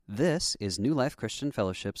This is New Life Christian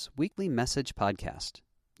Fellowship's weekly message podcast.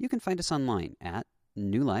 You can find us online at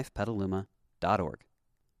newlifepetaluma.org.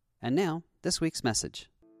 And now, this week's message.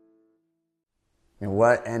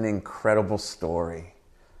 What an incredible story.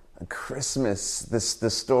 Christmas,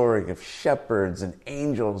 this story of shepherds and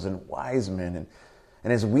angels and wise men.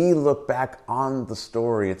 And as we look back on the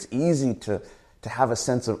story, it's easy to have a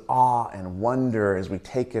sense of awe and wonder as we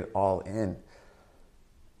take it all in.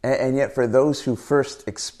 And yet for those who first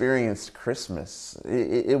experienced Christmas,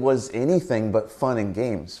 it was anything but fun and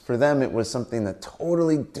games. For them, it was something that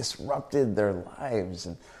totally disrupted their lives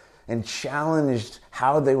and challenged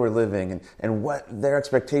how they were living and what their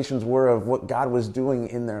expectations were of what God was doing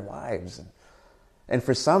in their lives. And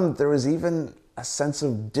for some, there was even a sense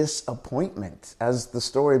of disappointment as the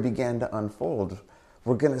story began to unfold.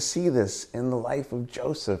 We're going to see this in the life of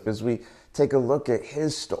Joseph as we take a look at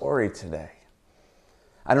his story today.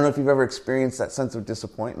 I don't know if you've ever experienced that sense of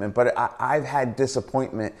disappointment, but I've had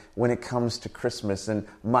disappointment when it comes to Christmas and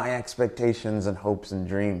my expectations and hopes and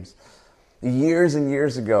dreams. Years and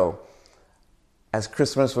years ago, as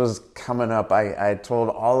Christmas was coming up, I told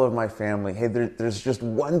all of my family, hey, there's just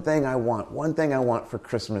one thing I want for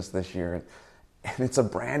Christmas this year, and it's a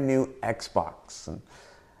brand new Xbox.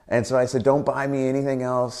 And so I said, don't buy me anything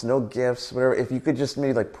else, no gifts, whatever. If you could just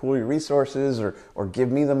maybe like pool your resources or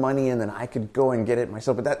give me the money and then I could go and get it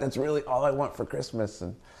myself. But that's really all I want for Christmas.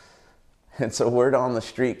 And so word on the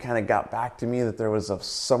street kind of got back to me that there was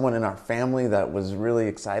someone in our family that was really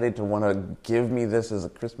excited to want to give me this as a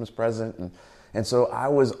Christmas present. And so I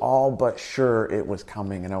was all but sure it was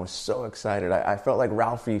coming, and I was so excited. I felt like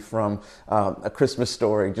Ralphie from A Christmas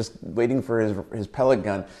Story, just waiting for his pellet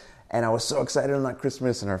gun. And I was so excited on that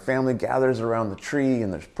Christmas, and our family gathers around the tree,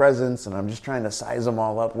 and there's presents, and I'm just trying to size them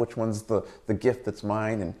all up, which one's the gift that's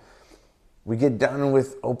mine. And we get done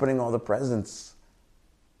with opening all the presents.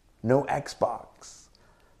 No Xbox.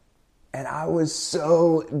 And I was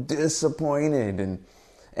so disappointed, and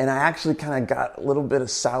I actually kind of got a little bit of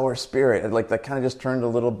sour spirit. Like that kind of just turned a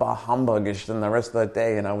little bah humbuggish than the rest of that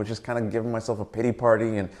day, and I was just kind of giving myself a pity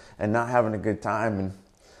party and not having a good time. And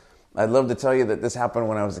I'd love to tell you that this happened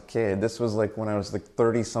when I was a kid. This was like when I was like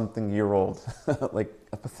 30-something-year-old, like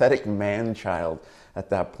a pathetic man-child at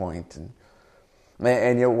that point. And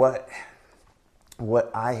you know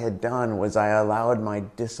what I had done was I allowed my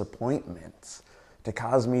disappointments to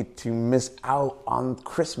cause me to miss out on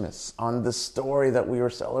Christmas, on the story that we were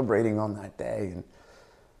celebrating on that day. And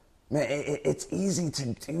man, it's easy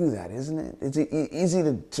to do that, isn't it? It's easy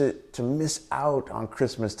to miss out on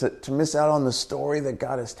Christmas, to miss out on the story that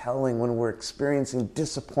God is telling when we're experiencing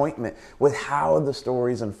disappointment with how the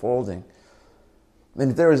story's unfolding.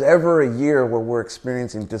 And if there was ever a year where we're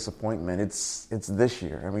experiencing disappointment, it's this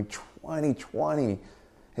year. I mean, 2020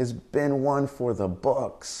 has been one for the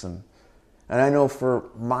books. And I know for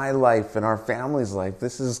my life and our family's life,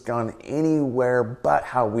 this has gone anywhere but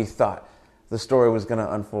how we thought the story was going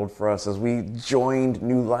to unfold for us as we joined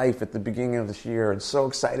New Life at the beginning of this year and so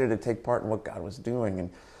excited to take part in what God was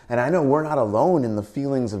doing. And I know we're not alone in the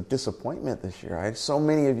feelings of disappointment this year. Right? So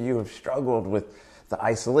many of you have struggled with the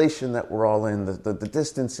isolation that we're all in, the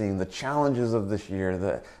distancing, the challenges of this year,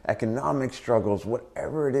 the economic struggles,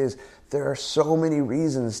 whatever it is. There are so many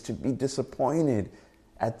reasons to be disappointed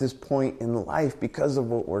at this point in life because of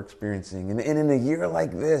what we're experiencing. And in a year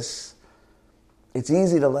like this, it's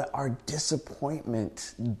easy to let our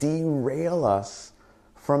disappointment derail us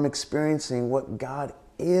from experiencing what God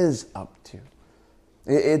is up to.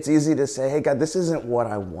 It's easy to say, hey, God, this isn't what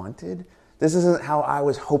I wanted. This isn't how I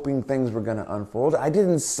was hoping things were going to unfold. I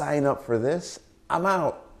didn't sign up for this. I'm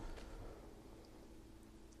out.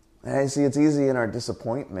 And I see it's easy in our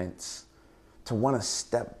disappointments to want to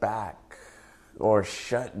step back or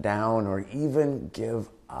shut down or even give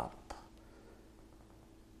up.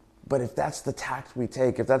 But if that's the tact we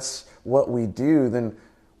take, if that's what we do, then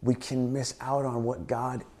we can miss out on what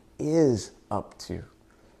God is up to.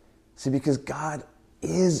 See, because God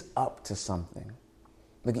is up to something.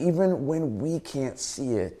 Like even when we can't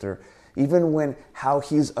see it, or even when how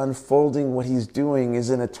he's unfolding what he's doing is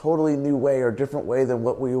in a totally new way or different way than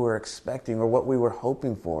what we were expecting or what we were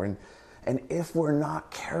hoping for. And if we're not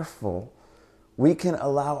careful, we can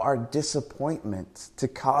allow our disappointment to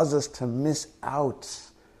cause us to miss out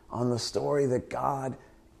on the story that God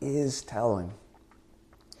is telling.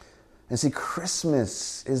 And see,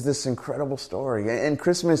 Christmas is this incredible story. And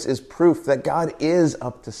Christmas is proof that God is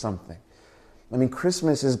up to something. I mean,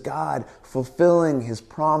 Christmas is God fulfilling his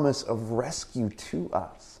promise of rescue to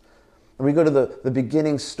us. And we go to the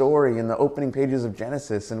beginning story in the opening pages of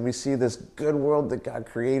Genesis, and we see this good world that God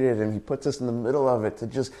created, and he puts us in the middle of it to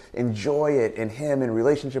just enjoy it in him, in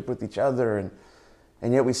relationship with each other.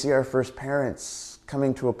 And yet we see our first parents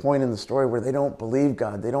coming to a point in the story where they don't believe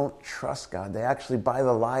God. They don't trust God. They actually buy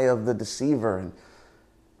the lie of the deceiver,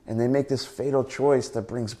 and they make this fatal choice that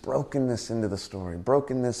brings brokenness into the story,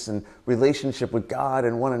 brokenness in relationship with God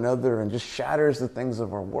and one another, and just shatters the things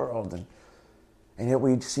of our world. And yet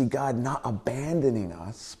we see God not abandoning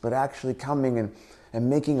us, but actually coming and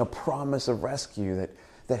making a promise of rescue,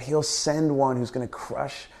 that he'll send one who's going to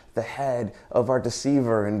crush the head of our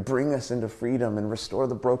deceiver and bring us into freedom and restore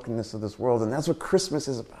the brokenness of this world. And that's what Christmas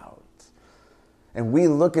is about. And we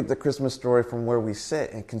look at the Christmas story from where we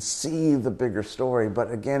sit and can see the bigger story.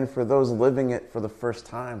 But again, for those living it for the first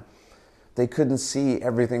time, they couldn't see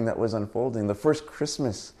everything that was unfolding. The first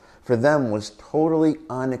Christmas for them was totally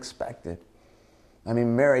unexpected. I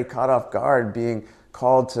mean, Mary, caught off guard, being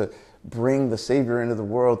called to bring the Savior into the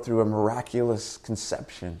world through a miraculous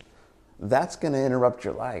conception. That's going to interrupt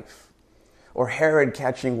your life. Or Herod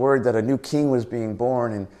catching word that a new king was being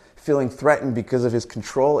born and feeling threatened because of his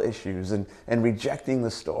control issues and rejecting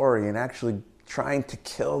the story and actually trying to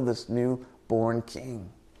kill this newborn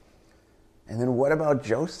king. And then what about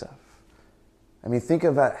Joseph? I mean, think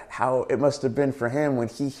about how it must have been for him when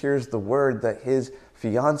he hears the word that his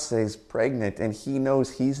fiancée is pregnant and he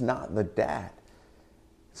knows he's not the dad.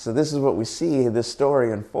 So this is what we see, this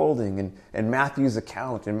story unfolding in Matthew's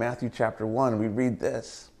account. In Matthew chapter 1, we read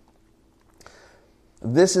this.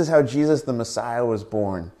 This is how Jesus the Messiah was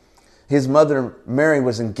born. His mother Mary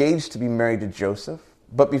was engaged to be married to Joseph,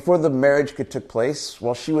 but before the marriage could take place,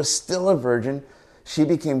 while she was still a virgin, she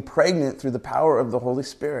became pregnant through the power of the Holy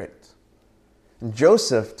Spirit. And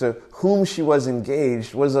Joseph, to whom she was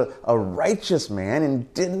engaged, was a righteous man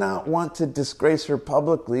and did not want to disgrace her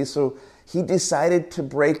publicly, so he decided to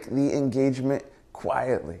break the engagement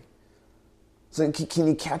quietly. So can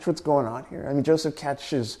you catch what's going on here? I mean, Joseph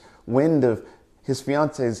catches wind of his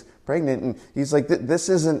fiance's pregnant, and he's like, this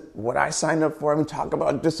isn't what I signed up for. I mean, talk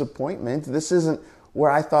about disappointment. This isn't where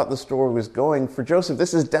I thought the story was going. For Joseph,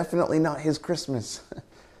 this is definitely not his Christmas.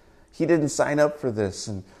 He didn't sign up for this.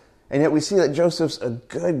 And yet we see that Joseph's a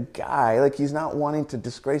good guy. Like, he's not wanting to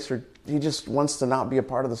disgrace her. He just wants to not be a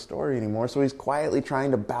part of the story anymore. So he's quietly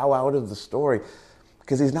trying to bow out of the story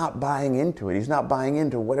because he's not buying into it. He's not buying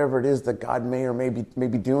into whatever it is that God may or may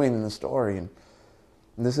be doing in the story. And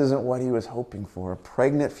this isn't what he was hoping for. A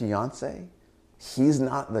pregnant fiance? He's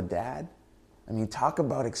not the dad? I mean, talk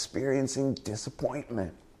about experiencing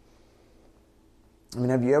disappointment. I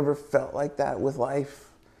mean, have you ever felt like that with life?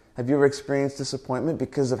 Have you ever experienced disappointment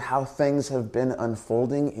because of how things have been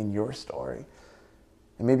unfolding in your story?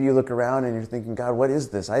 And maybe you look around and you're thinking, God, what is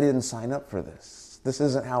this? I didn't sign up for this. This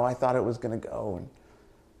isn't how I thought it was going to go.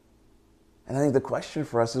 And I think the question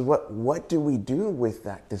for us is, what do we do with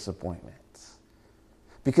that disappointment?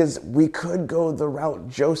 Because we could go the route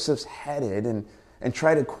Joseph's headed and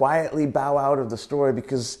try to quietly bow out of the story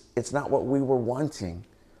because it's not what we were wanting.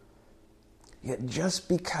 Yet just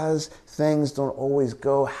because things don't always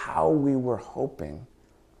go how we were hoping,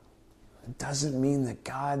 it doesn't mean that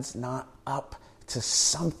God's not up to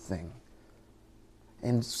something.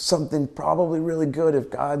 And something probably really good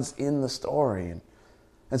if God's in the story.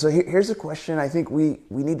 And so here's a question I think we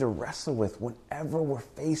need to wrestle with whenever we're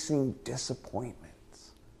facing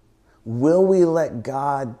disappointments. Will we let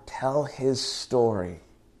God tell his story,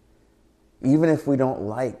 even if we don't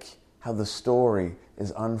like how the story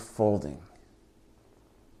is unfolding?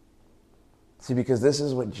 See, because this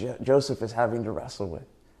is what Joseph is having to wrestle with.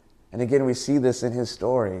 And again, we see this in his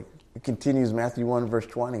story. It continues, Matthew 1, verse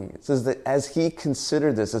 20. It says that as he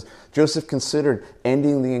considered this, as Joseph considered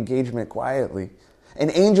ending the engagement quietly,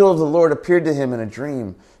 an angel of the Lord appeared to him in a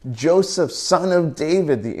dream. Joseph, son of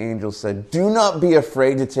David, the angel said, do not be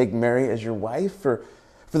afraid to take Mary as your wife, for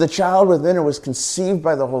the child within her was conceived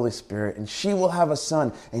by the Holy Spirit, and she will have a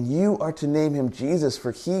son, and you are to name him Jesus,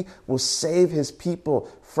 for he will save his people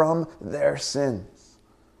from their sins.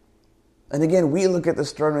 And again, we look at the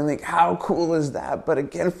story and think, how cool is that? But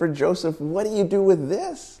again, for Joseph, what do you do with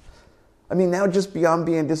this? I mean, now just beyond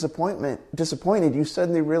being disappointed, you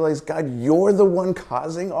suddenly realize, God, you're the one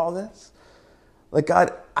causing all this? Like,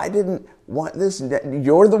 God, I didn't want this.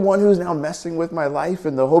 You're the one who's now messing with my life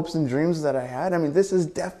and the hopes and dreams that I had. I mean, this is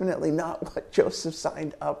definitely not what Joseph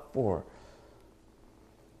signed up for.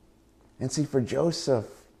 And see, for Joseph,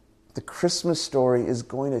 the Christmas story is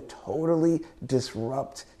going to totally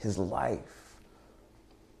disrupt his life.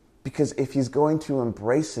 Because if he's going to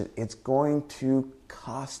embrace it, it's going to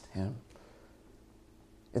cost him.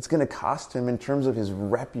 It's going to cost him in terms of his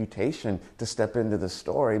reputation to step into the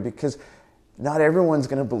story, because not everyone's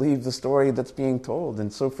going to believe the story that's being told.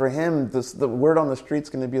 And so for him, the word on the street's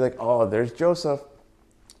going to be like, oh, there's Joseph.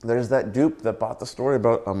 There's that dupe that bought the story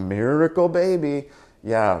about a miracle baby.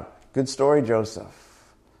 Yeah, good story, Joseph.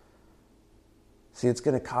 See, it's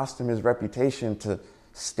going to cost him his reputation to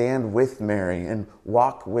stand with Mary and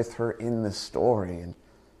walk with her in the story. And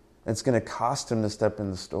it's going to cost him to step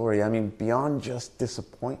in the story. I mean, beyond just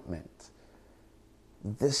disappointment,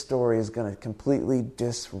 this story is going to completely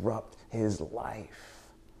disrupt his life.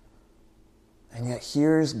 And yet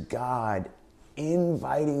here's God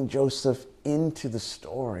inviting Joseph into the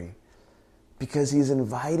story because he's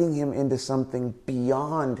inviting him into something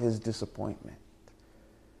beyond his disappointment.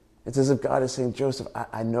 It's as if God is saying, Joseph,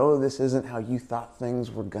 I know this isn't how you thought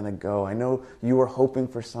things were going to go. I know you were hoping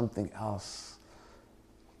for something else.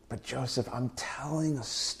 But Joseph, I'm telling a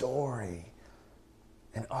story.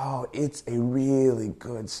 And it's a really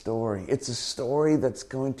good story. It's a story that's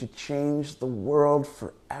going to change the world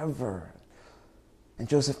forever. And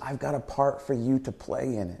Joseph, I've got a part for you to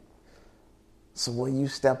play in it. So will you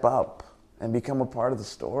step up and become a part of the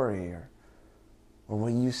story? Or will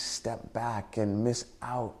you step back and miss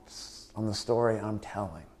out on the story I'm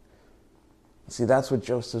telling? See, that's what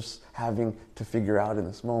Joseph's having to figure out in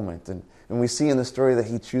this moment. And we see in the story that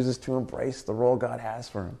he chooses to embrace the role God has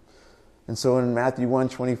for him. And so in Matthew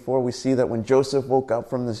 1:24, we see that when Joseph woke up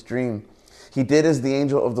from this dream, he did as the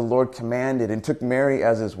angel of the Lord commanded and took Mary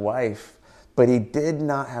as his wife. But he did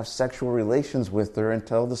not have sexual relations with her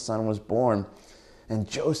until the son was born. And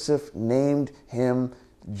Joseph named him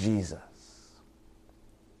Jesus.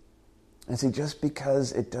 And see, just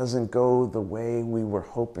because it doesn't go the way we were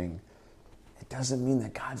hoping, it doesn't mean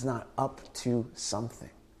that God's not up to something.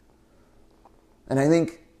 And I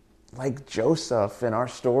think, like Joseph in our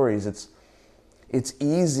stories, it's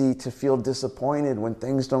easy to feel disappointed when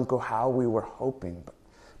things don't go how we were hoping.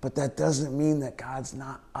 But that doesn't mean that God's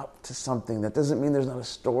not up to something. That doesn't mean there's not a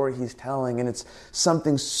story he's telling. And it's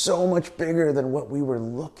something so much bigger than what we were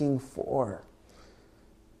looking for.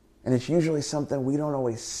 And it's usually something we don't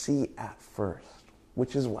always see at first,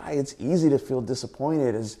 which is why it's easy to feel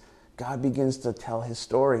disappointed as God begins to tell his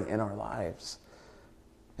story in our lives.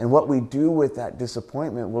 And what we do with that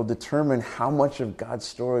disappointment will determine how much of God's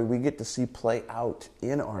story we get to see play out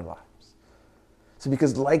in our lives. So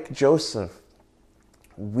because like Joseph,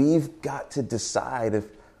 we've got to decide if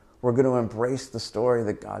we're going to embrace the story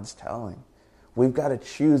that God's telling. We've got to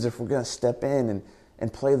choose if we're going to step in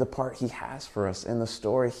and play the part he has for us in the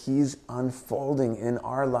story he's unfolding in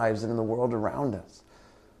our lives and in the world around us.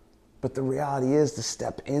 But the reality is, to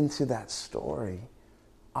step into that story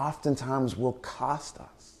oftentimes will cost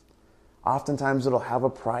us. Oftentimes it'll have a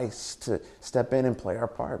price to step in and play our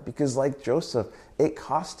part. Because like Joseph, it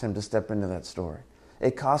cost him to step into that story.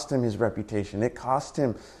 It cost him his reputation. It cost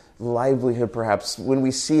him livelihood, perhaps. When we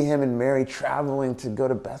see him and Mary traveling to go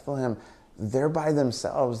to Bethlehem, they're by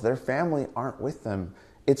themselves. Their family aren't with them.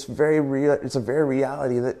 It's very real. It's a very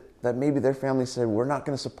reality that maybe their family said, we're not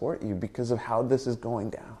going to support you because of how this is going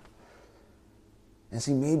down. And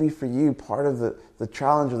see, maybe for you, part of the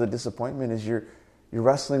challenge or the disappointment is you're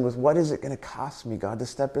wrestling with, what is it going to cost me, God, to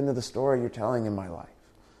step into the story you're telling in my life?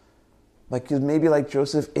 Like, maybe like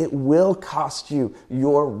Joseph, it will cost you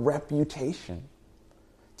your reputation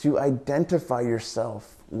to identify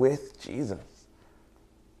yourself with Jesus.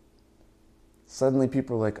 Suddenly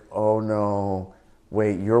people are like, oh no,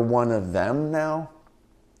 wait, you're one of them now?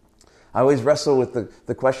 I always wrestle with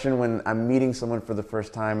the question when I'm meeting someone for the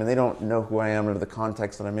first time and they don't know who I am or the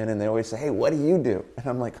context that I'm in, and they always say, hey, what do you do? And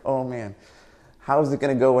I'm like, oh man, how's it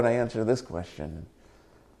going to go when I answer this question?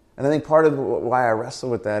 And I think part of why I wrestle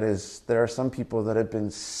with that is there are some people that have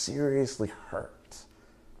been seriously hurt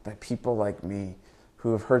by people like me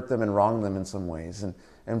who have hurt them and wronged them in some ways.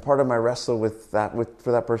 And part of my wrestle with that,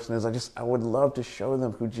 for that person is I would love to show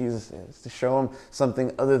them who Jesus is, to show them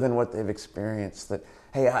something other than what they've experienced. That,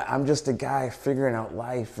 hey, I'm just a guy figuring out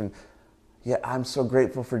life, and yeah, I'm so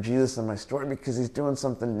grateful for Jesus in my story because he's doing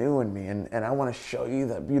something new in me. And I want to show you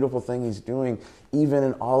that beautiful thing he's doing, even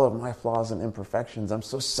in all of my flaws and imperfections. I'm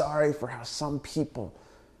so sorry for how some people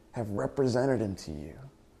have represented him to you.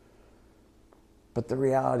 But the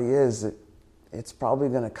reality is that it's probably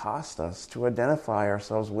going to cost us to identify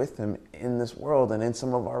ourselves with him in this world and in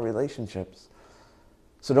some of our relationships.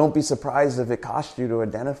 So don't be surprised if it costs you to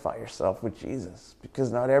identify yourself with Jesus,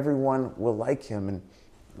 because not everyone will like him, and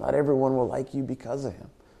not everyone will like you because of him.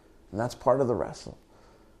 And that's part of the wrestle.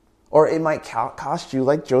 Or it might cost you,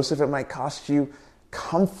 like Joseph, it might cost you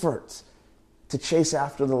comfort to chase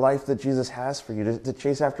after the life that Jesus has for you, to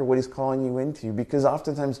chase after what he's calling you into. Because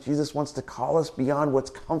oftentimes Jesus wants to call us beyond what's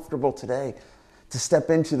comfortable today, to step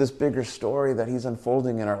into this bigger story that he's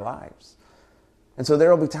unfolding in our lives. And so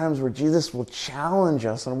there will be times where Jesus will challenge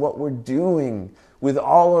us on what we're doing with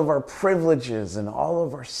all of our privileges and all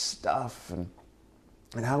of our stuff, and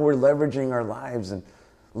how we're leveraging our lives and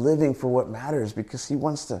living for what matters, because he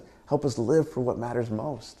wants to help us live for what matters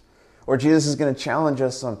most. Or Jesus is going to challenge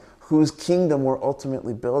us on whose kingdom we're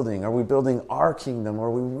ultimately building. Are we building our kingdom, or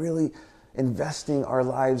are we really investing our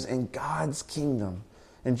lives in God's kingdom?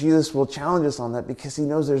 And Jesus will challenge us on that, because he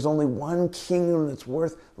knows there's only one kingdom that's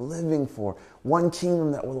worth living for, one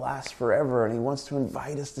kingdom that will last forever, and he wants to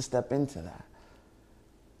invite us to step into that.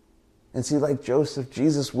 And see, like Joseph,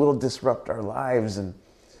 Jesus will disrupt our lives, and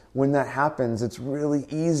when that happens, it's really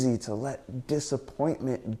easy to let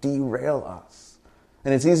disappointment derail us.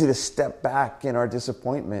 And it's easy to step back in our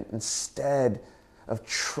disappointment instead of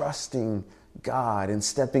trusting God and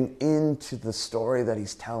stepping into the story that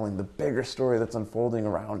he's telling, the bigger story that's unfolding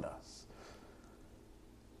around us.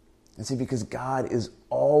 And see, because God is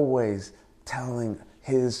always telling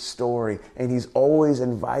his story, and he's always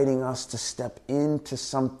inviting us to step into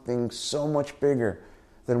something so much bigger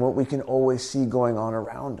than what we can always see going on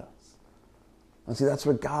around us. And see, that's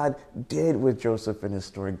what God did with Joseph in his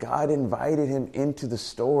story. God invited him into the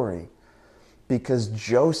story because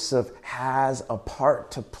Joseph has a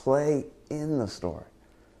part to play in the story.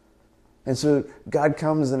 And so God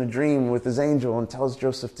comes in a dream with his angel and tells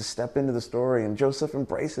Joseph to step into the story, and Joseph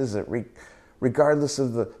embraces it regardless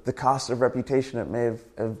of the cost of reputation it may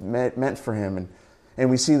have meant for him. And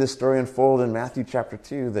we see this story unfold in Matthew chapter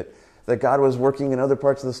 2, that God was working in other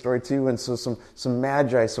parts of the story too. And so some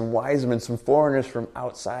magi, some wise men, some foreigners from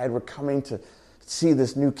outside were coming to see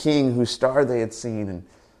this new king whose star they had seen.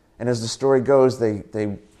 And as the story goes,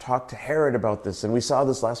 they talked to Herod about this. And we saw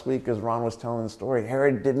this last week as Ron was telling the story.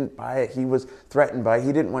 Herod didn't buy it. He was threatened by it.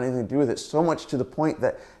 He didn't want anything to do with it. So much to the point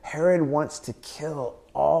that Herod wants to kill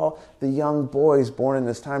all the young boys born in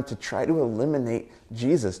this time to try to eliminate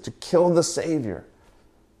Jesus, to kill the Savior.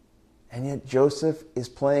 And yet Joseph is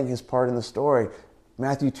playing his part in the story.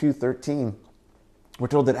 Matthew 2:13, we're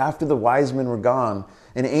told that after the wise men were gone,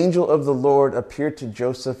 an angel of the Lord appeared to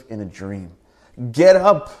Joseph in a dream. "Get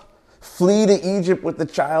up, flee to Egypt with the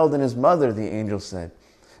child and his mother," the angel said,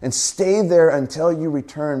 "and stay there until you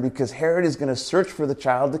return, because Herod is going to search for the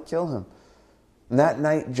child to kill him." And that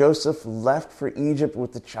night Joseph left for Egypt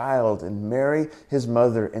with the child and Mary, his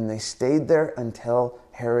mother, and they stayed there until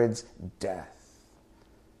Herod's death.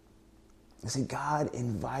 You see, God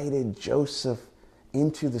invited Joseph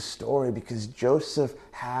into the story because Joseph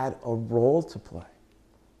had a role to play.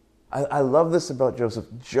 I love this about Joseph.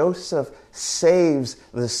 Joseph saves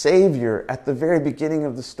the Savior at the very beginning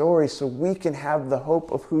of the story so we can have the hope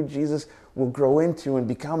of who Jesus will grow into and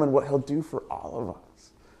become and what he'll do for all of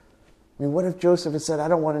us. I mean, what if Joseph had said, "I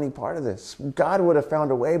don't want any part of this"? God would have found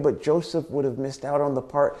a way, but Joseph would have missed out on the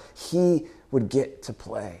part he would get to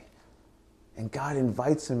play. And God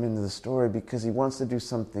invites him into the story because he wants to do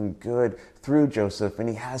something good through Joseph, and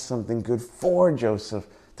he has something good for Joseph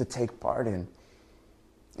to take part in.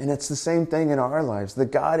 And it's the same thing in our lives,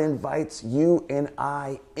 that God invites you and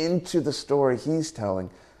I into the story he's telling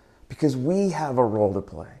because we have a role to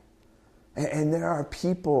play. And there are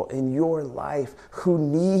people in your life who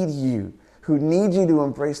need you to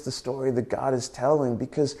embrace the story that God is telling,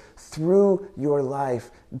 because through your life,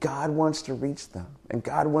 God wants to reach them, and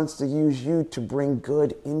God wants to use you to bring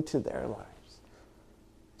good into their lives.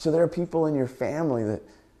 So there are people in your family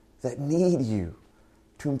that need you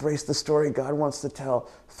to embrace the story God wants to tell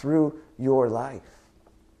through your life.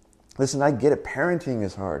 Listen, I get it. Parenting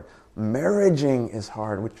is hard. Marriaging is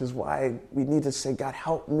hard, which is why we need to say, "God,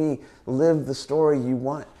 help me live the story you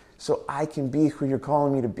want so I can be who you're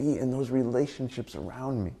calling me to be in those relationships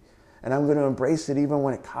around me. And I'm going to embrace it even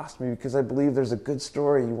when it costs me, because I believe there's a good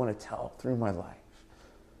story you want to tell through my life."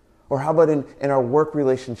 Or how about in our work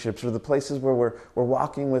relationships, or the places where we're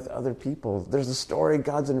walking with other people? There's a story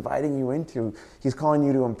God's inviting you into. He's calling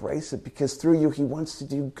you to embrace it because through you, he wants to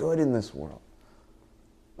do good in this world.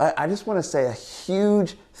 I just want to say a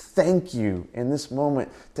huge thank you in this moment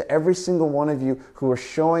to every single one of you who are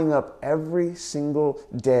showing up every single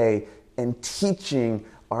day and teaching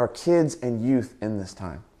our kids and youth in this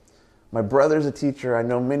time. My brother's a teacher. I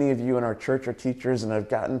know many of you in our church are teachers, and I've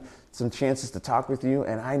gotten some chances to talk with you,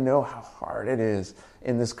 and I know how hard it is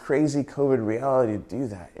in this crazy COVID reality to do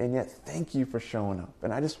that. And yet, thank you for showing up.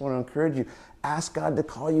 And I just want to encourage you, ask God to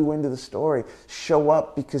call you into the story. Show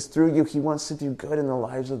up, because through you, he wants to do good in the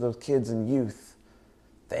lives of those kids and youth.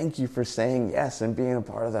 Thank you for saying yes and being a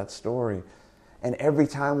part of that story. And every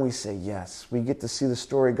time we say yes, we get to see the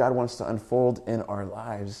story God wants to unfold in our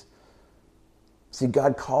lives. See,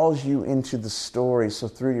 God calls you into the story, so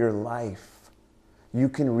through your life, you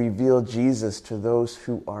can reveal Jesus to those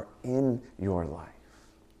who are in your life.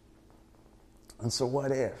 And so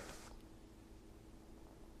what if?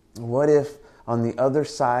 What if on the other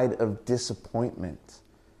side of disappointment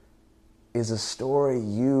is a story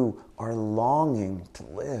you are longing to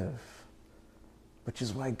live, which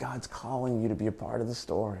is why God's calling you to be a part of the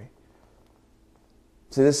story?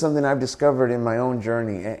 See, this is something I've discovered in my own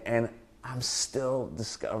journey, and I'm still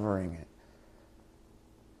discovering it.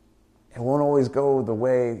 It won't always go the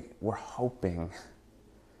way we're hoping,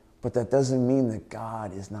 but that doesn't mean that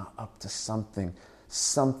God is not up to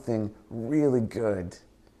something really good.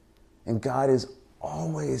 And God is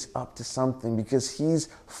always up to something because He's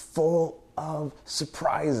full of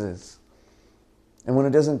surprises. And when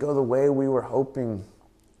it doesn't go the way we were hoping,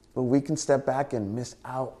 well, we can step back and miss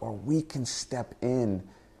out, or we can step in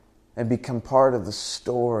and become part of the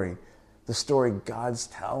story God's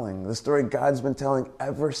telling, the story God's been telling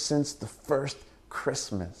ever since the first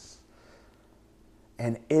Christmas.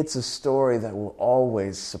 And it's a story that will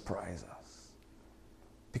always surprise us.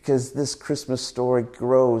 Because this Christmas story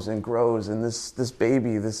grows and grows, and this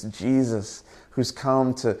baby, this Jesus, who's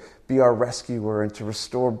come to be our rescuer and to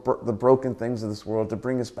restore the broken things of this world, to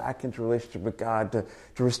bring us back into relationship with God, to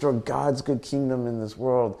restore God's good kingdom in this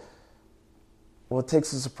world. Well, it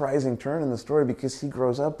takes a surprising turn in the story because He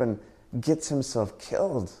grows up and gets Himself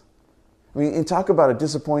killed. I mean, and talk about a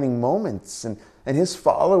disappointing moments. And His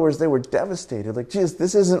followers, they were devastated. Like, Jesus,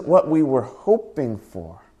 this isn't what we were hoping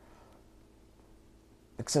for.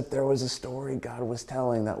 Except there was a story God was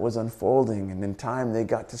telling that was unfolding. And in time, they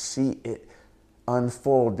got to see it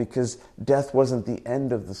unfold because death wasn't the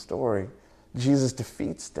end of the story. Jesus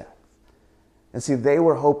defeats death. And see, they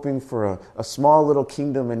were hoping for a small little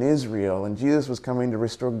kingdom in Israel, and Jesus was coming to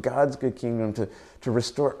restore God's good kingdom, to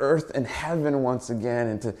restore earth and heaven once again,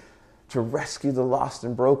 and to rescue the lost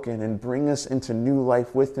and broken and bring us into new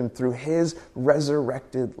life with Him through His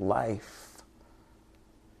resurrected life.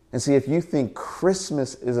 And see, if you think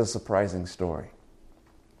Christmas is a surprising story,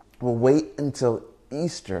 well, wait until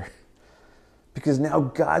Easter. Because now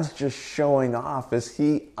God's just showing off as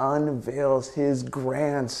He unveils His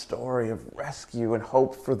grand story of rescue and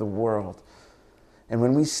hope for the world. And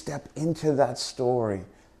when we step into that story,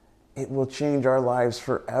 it will change our lives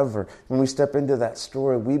forever. When we step into that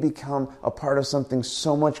story, we become a part of something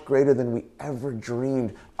so much greater than we ever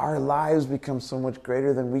dreamed. Our lives become so much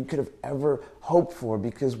greater than we could have ever hoped for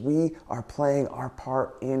because we are playing our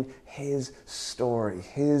part in His story,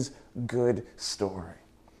 His good story.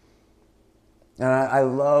 And I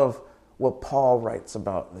love what Paul writes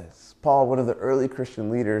about this. Paul, one of the early Christian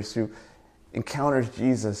leaders who encounters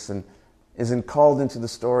Jesus and is called into the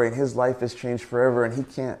story, and his life is changed forever, and he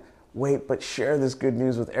can't wait but share this good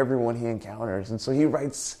news with everyone he encounters. And so he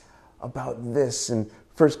writes about this in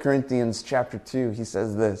 1 Corinthians chapter 2. He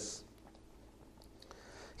says this.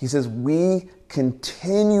 He says, "We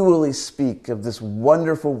continually speak of this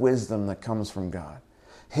wonderful wisdom that comes from God,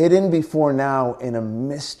 hidden before now in a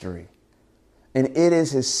mystery. And it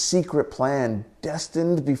is His secret plan,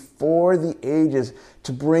 destined before the ages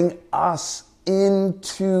to bring us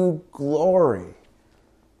into glory.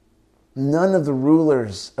 None of the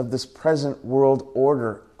rulers of this present world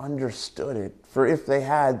order understood it, for if they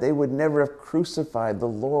had, they would never have crucified the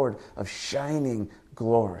Lord of shining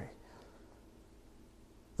glory."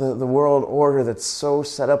 The world order that's so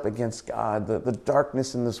set up against God, the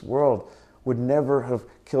darkness in this world, would never have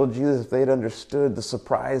killed Jesus if they'd understood the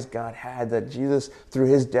surprise God had, that Jesus, through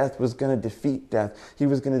His death, was going to defeat death. He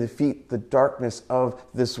was going to defeat the darkness of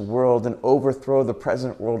this world and overthrow the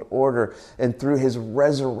present world order. And through His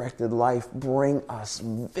resurrected life, bring us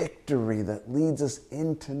victory that leads us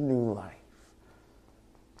into new life.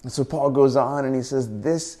 And so Paul goes on and he says,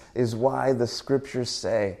 this is why the Scriptures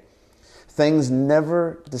say, things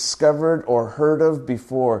never discovered or heard of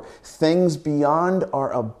before, things beyond our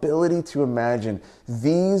ability to imagine.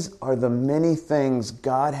 These are the many things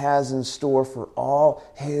God has in store for all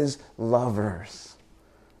His lovers.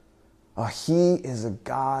 He is a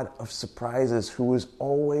God of surprises who is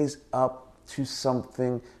always up to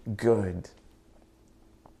something good.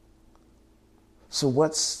 So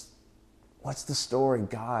what's the story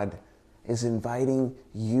God is inviting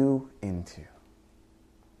you into?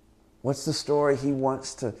 What's the story He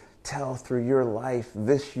wants to tell through your life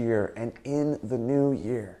this year and in the new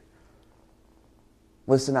year?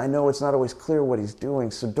 Listen, I know it's not always clear what He's doing,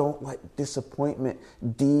 so don't let disappointment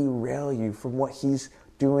derail you from what He's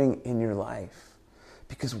doing in your life.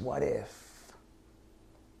 Because what if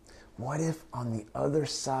What if on the other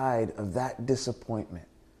side of that disappointment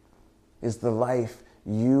is the life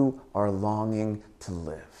you are longing to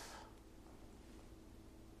live?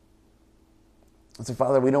 And so,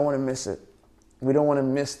 Father, we don't want to miss it. We don't want to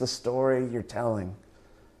miss the story you're telling.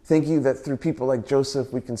 Thank you that through people like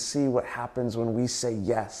Joseph, we can see what happens when we say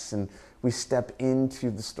yes and we step into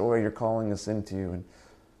the story you're calling us into. And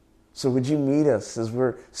so would you meet us as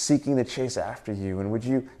we're seeking to chase after you? And would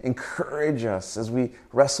you encourage us as we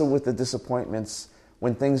wrestle with the disappointments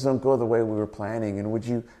when things don't go the way we were planning? And would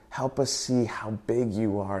you help us see how big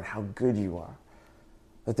you are and how good you are?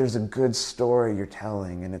 That there's a good story you're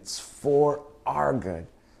telling, and it's for our good,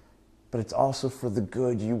 but it's also for the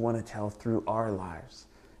good you want to tell through our lives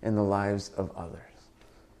and the lives of others.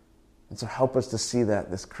 And so help us to see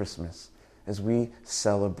that this Christmas as we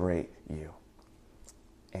celebrate you.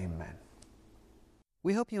 Amen.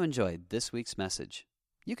 We hope you enjoyed this week's message.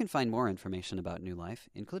 You can find more information about New Life,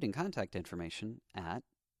 including contact information, at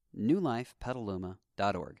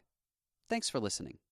newlifepetaluma.org. Thanks for listening.